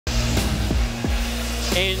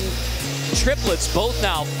and triplets, both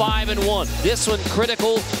now 5-1. This one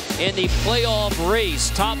critical in the playoff race.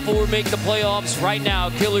 Top four make the playoffs right now.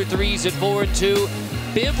 Killer threes at 4-2.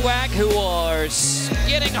 Bivouac, who are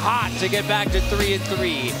getting hot to get back to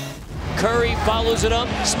 3-3. Curry follows it up.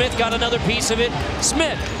 Smith got another piece of it.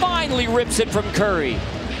 Smith finally rips it from Curry.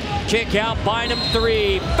 Kick out, Bynum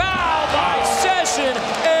three. Foul by Session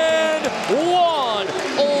and one.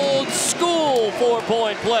 Old school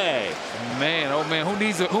 4-point play. Man, oh man, who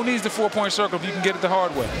needs the 4-point circle if you can get it the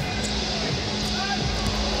hard way?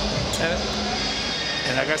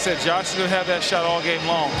 And like I said, Josh is going to have that shot all game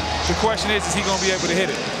long. The question is he going to be able to hit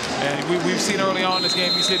it? And we've seen early on in this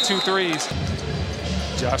game he's hit 2 threes.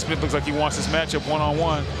 Josh Smith looks like he wants this matchup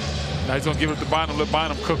one-on-one. Now he's going to give it to Bynum, let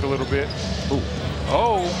Bynum cook a little bit. Ooh.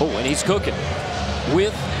 Oh, and he's cooking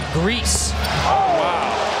with grease. Oh,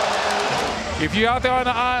 wow. If you're out there on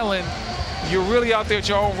the island, you're really out there at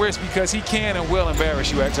your own risk because he can and will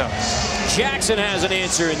embarrass you at times. Jackson has an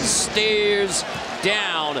answer and stares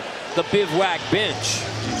down the Bivouac bench.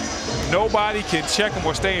 Nobody can check him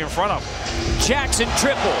or stay in front of him. Jackson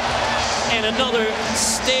triple. And another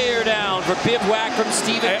stare down for Bivouac from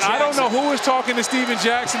Steven Jackson. I don't know who is talking to Steven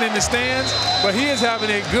Jackson in the stands, but he is having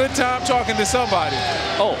a good time talking to somebody.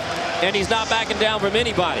 Oh, and he's not backing down from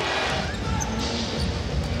anybody.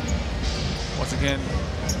 Once again,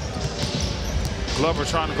 Glover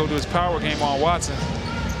trying to go to his power game on Watson.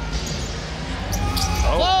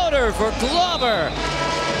 Floater for Glover.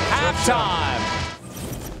 Halftime.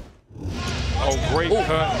 Oh, great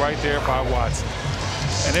cut right there by Watson.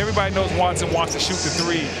 And everybody knows Watson wants to shoot the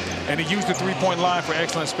three, and he used the three-point line for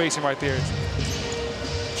excellent spacing right there.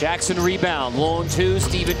 Jackson rebound, long two,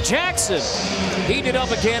 Steven Jackson. Heated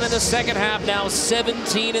up again in the second half, now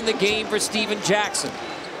 17 in the game for Steven Jackson.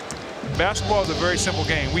 Basketball is a very simple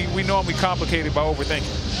game. We normally complicate it by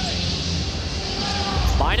overthinking.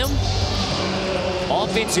 Bynum,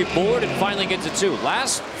 offensive board, and finally gets a 2.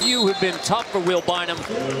 Last few have been tough for Will Bynum.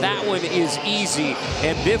 That one is easy,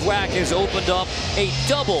 and Bivouac has opened up a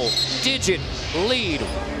double-digit lead.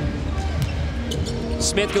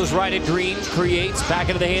 Smith goes right at Green, creates, back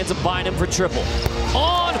into the hands of Bynum for triple.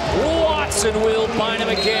 On Watson, Will Bynum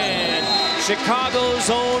again. Chicago's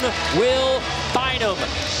own Will Bynum.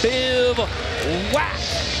 Bivouac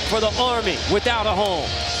for the Army without a home.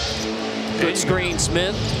 Good screen,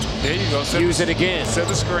 Smith. There you go. Use it again. Set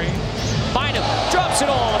the screen. Bynum drops it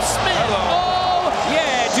off. Smith. Hello. Oh,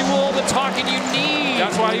 yeah. Do all the talking you need.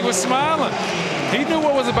 That's why he was smiling. He knew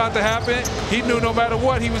what was about to happen. He knew no matter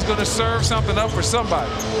what, he was going to serve something up for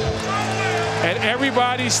somebody. And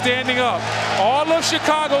everybody's standing up. All of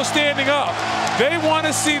Chicago standing up. They want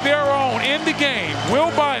to see their own in the game. Will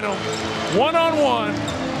Bynum, one-on-one.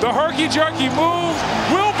 The herky-jerky move.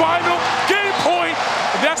 Will Bynum, game point.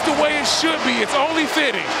 That's the way it should be. It's only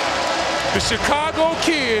fitting. The Chicago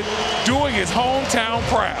kid doing his hometown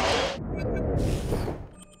proud.